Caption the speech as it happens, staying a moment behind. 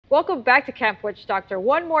Welcome back to Camp Witch Doctor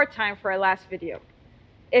one more time for our last video.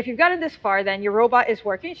 If you've gotten this far, then your robot is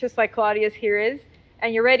working just like Claudia's here is,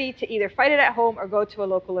 and you're ready to either fight it at home or go to a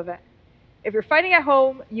local event. If you're fighting at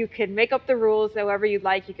home, you can make up the rules however you'd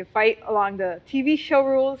like. You can fight along the TV show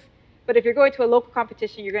rules, but if you're going to a local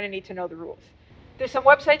competition, you're going to need to know the rules. There's some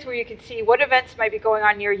websites where you can see what events might be going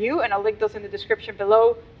on near you, and I'll link those in the description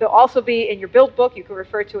below. They'll also be in your build book. You can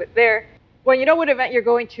refer to it there. When you know what event you're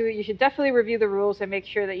going to, you should definitely review the rules and make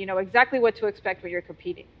sure that you know exactly what to expect when you're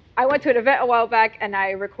competing. I went to an event a while back and I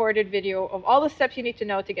recorded video of all the steps you need to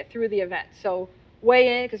know to get through the event. So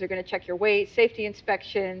weigh in, because they're going to check your weight, safety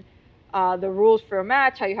inspection, the rules for a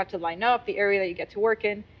match, how you have to line up, the area that you get to work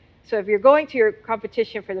in. So if you're going to your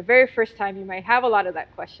competition for the very first time, you might have a lot of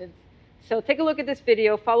that questions. So take a look at this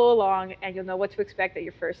video, follow along, and you'll know what to expect at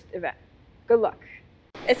your first event. Good luck.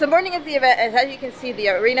 It's the morning of the event, and as you can see, the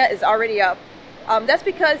arena is already up. That's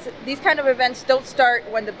because these kind of events don't start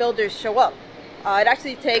when the builders show up. It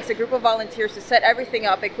actually takes a group of volunteers to set everything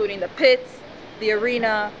up, including the pits, the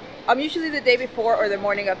arena, usually the day before or the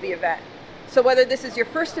morning of the event. So whether this is your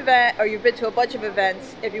first event or you've been to a bunch of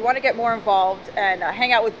events, if you want to get more involved and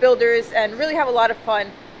hang out with builders and really have a lot of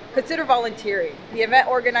fun, consider volunteering. The event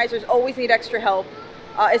organizers always need extra help.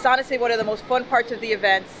 It's honestly one of the most fun parts of the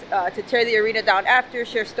events, to tear the arena down after,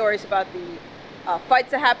 share stories about the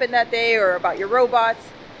fights that happened that day or about your robots.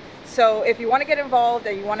 So if you want to get involved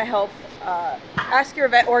and you want to help, ask your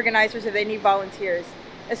event organizers if they need volunteers.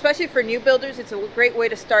 Especially for new builders, it's a great way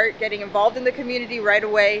to start getting involved in the community right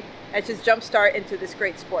away and just jumpstart into this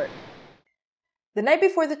great sport. The night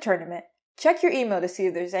before the tournament, check your email to see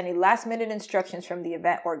if there's any last-minute instructions from the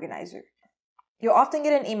event organizer. You'll often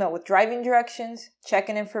get an email with driving directions,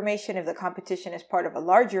 check-in information if the competition is part of a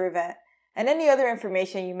larger event, and any other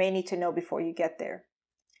information you may need to know before you get there.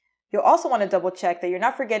 You'll also want to double-check that you're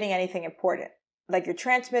not forgetting anything important, like your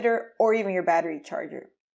transmitter or even your battery charger.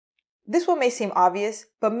 This one may seem obvious,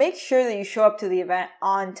 but make sure that you show up to the event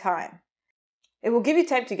on time. It will give you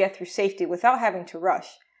time to get through safety without having to rush,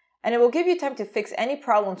 and it will give you time to fix any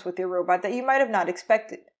problems with your robot that you might have not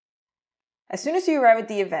expected. As soon as you arrive at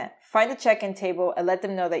the event, find the check-in table and let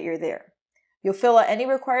them know that you're there. You'll fill out any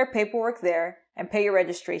required paperwork there and pay your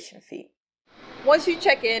registration fee. Once you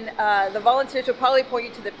check in, the volunteers will probably point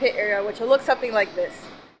you to the pit area, which will look something like this.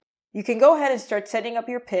 You can go ahead and start setting up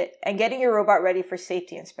your pit and getting your robot ready for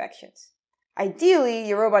safety inspections. Ideally,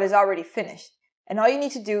 your robot is already finished, and all you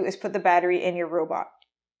need to do is put the battery in your robot.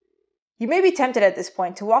 You may be tempted at this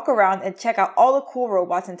point to walk around and check out all the cool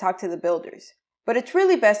robots and talk to the builders, but it's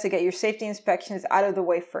really best to get your safety inspections out of the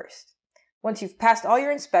way first. Once you've passed all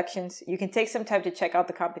your inspections, you can take some time to check out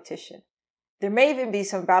the competition. There may even be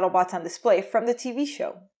some BattleBots on display from the TV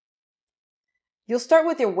show. You'll start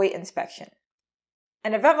with your weight inspection.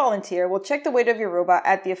 An event volunteer will check the weight of your robot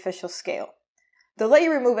at the official scale. They'll let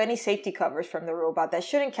you remove any safety covers from the robot that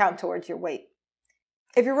shouldn't count towards your weight.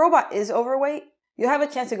 If your robot is overweight, you'll have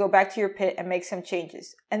a chance to go back to your pit and make some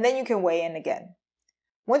changes, and then you can weigh in again.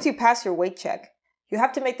 Once you pass your weight check, you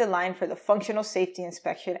have to make the line for the functional safety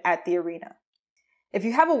inspection at the arena. If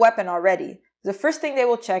you have a weapon already, the first thing they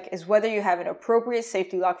will check is whether you have an appropriate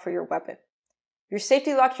safety lock for your weapon. Your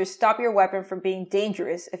safety lock should stop your weapon from being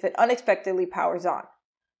dangerous if it unexpectedly powers on.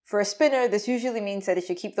 For a spinner, this usually means that it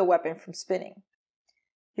should keep the weapon from spinning.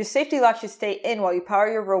 Your safety lock should stay in while you power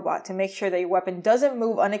your robot to make sure that your weapon doesn't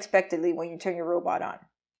move unexpectedly when you turn your robot on.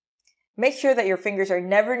 Make sure that your fingers are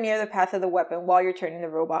never near the path of the weapon while you're turning the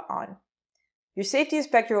robot on. Your safety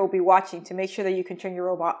inspector will be watching to make sure that you can turn your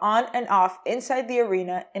robot on and off inside the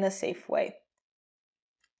arena in a safe way.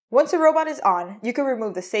 Once the robot is on, you can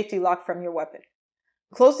remove the safety lock from your weapon.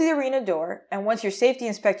 Close the arena door, and once your safety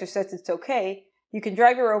inspector says it's okay, you can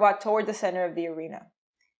drive your robot toward the center of the arena.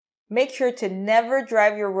 Make sure to never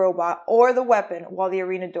drive your robot or the weapon while the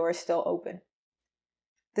arena door is still open.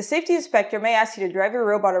 The safety inspector may ask you to drive your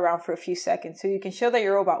robot around for a few seconds so you can show that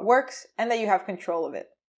your robot works and that you have control of it.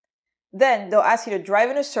 Then they'll ask you to drive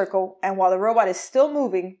in a circle, and while the robot is still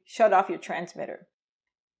moving, shut off your transmitter.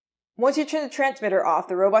 Once you turn the transmitter off,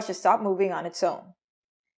 the robot should stop moving on its own.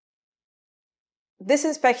 This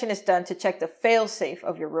inspection is done to check the fail-safe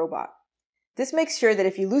of your robot. This makes sure that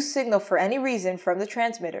if you lose signal for any reason from the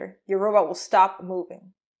transmitter, your robot will stop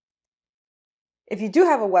moving. If you do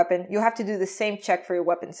have a weapon, you'll have to do the same check for your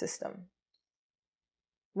weapon system.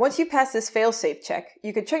 Once you pass this fail-safe check,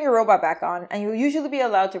 you can turn your robot back on, and you'll usually be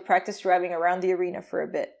allowed to practice driving around the arena for a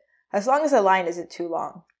bit, as long as the line isn't too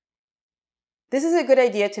long. This is a good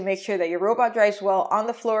idea to make sure that your robot drives well on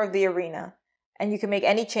the floor of the arena, and you can make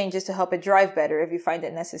any changes to help it drive better if you find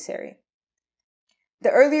it necessary. The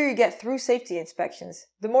earlier you get through safety inspections,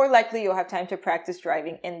 the more likely you'll have time to practice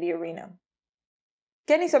driving in the arena.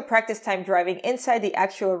 Getting some practice time driving inside the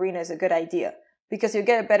actual arena is a good idea, because you'll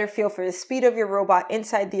get a better feel for the speed of your robot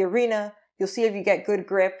inside the arena, you'll see if you get good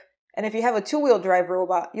grip, and if you have a two-wheel drive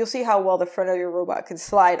robot, you'll see how well the front of your robot can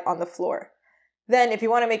slide on the floor. Then, if you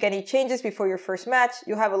want to make any changes before your first match,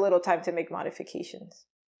 you'll have a little time to make modifications.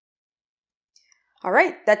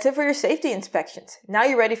 Alright, that's it for your safety inspections. Now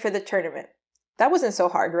you're ready for the tournament. That wasn't so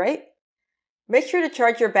hard, right? Make sure to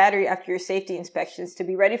charge your battery after your safety inspections to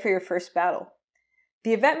be ready for your first battle.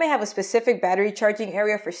 The event may have a specific battery charging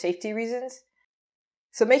area for safety reasons,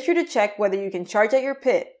 so make sure to check whether you can charge at your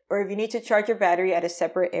pit or if you need to charge your battery at a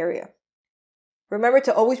separate area. Remember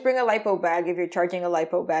to always bring a LiPo bag if you're charging a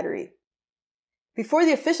LiPo battery. Before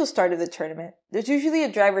the official start of the tournament, there's usually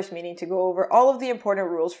a driver's meeting to go over all of the important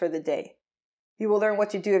rules for the day. You will learn what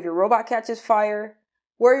to do if your robot catches fire,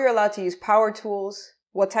 where you're allowed to use power tools,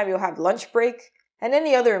 what time you'll have lunch break, and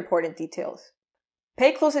any other important details.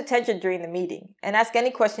 Pay close attention during the meeting and ask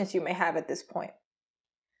any questions you may have at this point.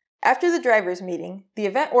 After the driver's meeting, the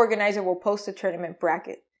event organizer will post a tournament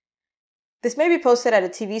bracket. This may be posted at a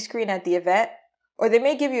TV screen at the event, or they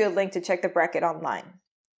may give you a link to check the bracket online.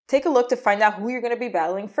 Take a look to find out who you're going to be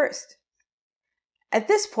battling first. At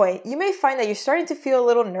this point, you may find that you're starting to feel a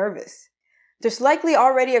little nervous. There's likely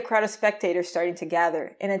already a crowd of spectators starting to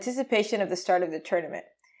gather in anticipation of the start of the tournament.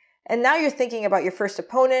 And now you're thinking about your first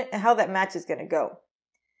opponent and how that match is going to go.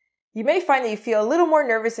 You may find that you feel a little more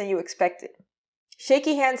nervous than you expected.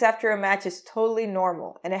 Shaky hands after a match is totally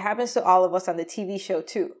normal, and it happens to all of us on the TV show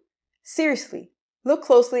too. Seriously, look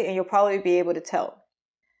closely and you'll probably be able to tell.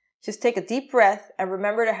 Just take a deep breath and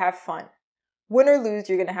remember to have fun. Win or lose,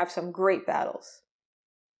 you're going to have some great battles.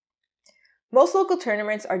 Most local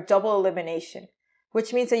tournaments are double elimination,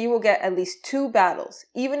 which means that you will get at least 2 battles,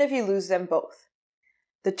 even if you lose them both.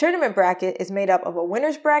 The tournament bracket is made up of a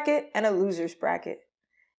winner's bracket and a loser's bracket.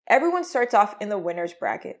 Everyone starts off in the winner's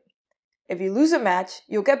bracket. If you lose a match,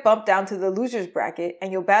 you'll get bumped down to the loser's bracket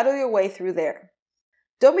and you'll battle your way through there.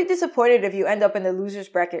 Don't be disappointed if you end up in the loser's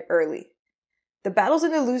bracket early. The battles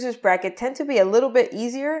in the loser's bracket tend to be a little bit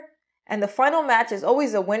easier, and the final match is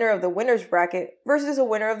always the winner of the winner's bracket versus a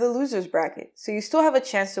winner of the loser's bracket, so you still have a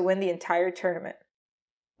chance to win the entire tournament.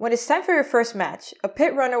 When it's time for your first match, a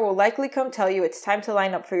pit runner will likely come tell you it's time to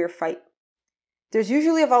line up for your fight. There's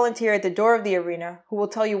usually a volunteer at the door of the arena who will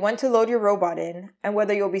tell you when to load your robot in and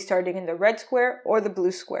whether you'll be starting in the red square or the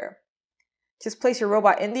blue square. Just place your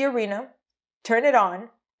robot in the arena, turn it on,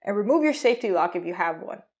 and remove your safety lock if you have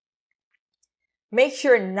one. Make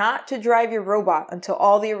sure not to drive your robot until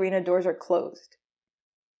all the arena doors are closed.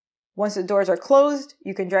 Once the doors are closed,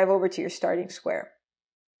 you can drive over to your starting square.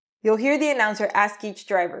 You'll hear the announcer ask each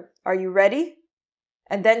driver, "Are you ready?"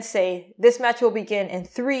 And then say, "This match will begin in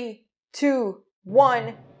 3, 2,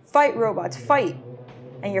 1, fight robots, fight!"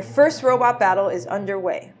 And your first robot battle is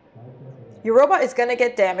underway. Your robot is going to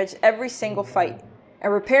get damaged every single fight,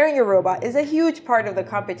 and repairing your robot is a huge part of the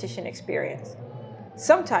competition experience.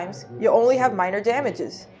 Sometimes you'll only have minor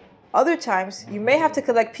damages. Other times, you may have to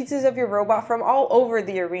collect pieces of your robot from all over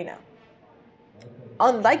the arena.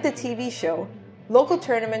 Unlike the TV show, local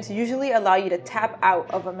tournaments usually allow you to tap out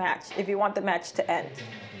of a match if you want the match to end.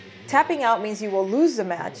 Tapping out means you will lose the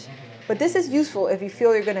match, but this is useful if you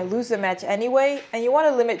feel you're going to lose the match anyway and you want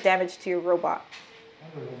to limit damage to your robot.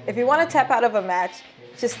 If you want to tap out of a match,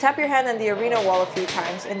 just tap your hand on the arena wall a few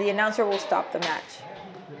times and the announcer will stop the match.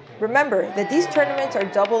 Remember that these tournaments are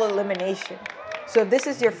double elimination, so if this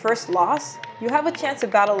is your first loss, you have a chance to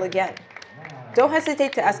battle again. Don't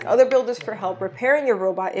hesitate to ask other builders for help repairing your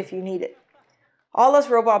robot if you need it. All us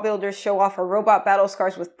robot builders show off our robot battle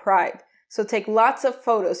scars with pride, so take lots of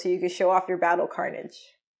photos so you can show off your battle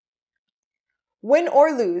carnage. Win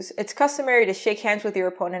or lose, it's customary to shake hands with your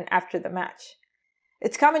opponent after the match.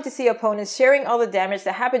 It's common to see opponents sharing all the damage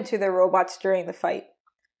that happened to their robots during the fight.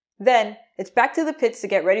 Then, it's back to the pits to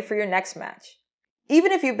get ready for your next match.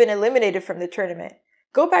 Even if you've been eliminated from the tournament,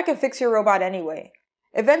 go back and fix your robot anyway.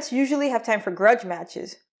 Events usually have time for grudge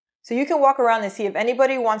matches, so you can walk around and see if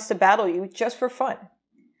anybody wants to battle you just for fun.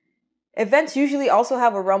 Events usually also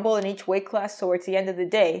have a rumble in each weight class towards the end of the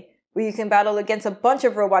day, where you can battle against a bunch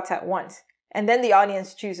of robots at once, and then the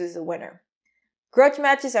audience chooses the winner. Grudge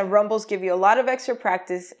matches and rumbles give you a lot of extra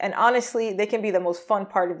practice, and honestly, they can be the most fun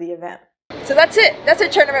part of the event. So that's it. That's our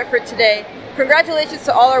tournament for today. Congratulations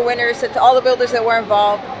to all our winners and to all the builders that were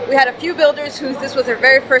involved. We had a few builders whose this was their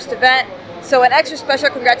very first event, so an extra special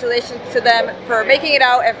congratulations to them for making it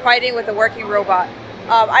out and fighting with a working robot.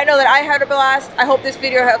 I know that I had a blast. I hope this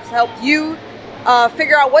video has helped you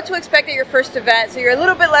figure out what to expect at your first event so you're a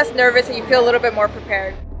little bit less nervous and you feel a little bit more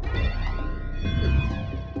prepared.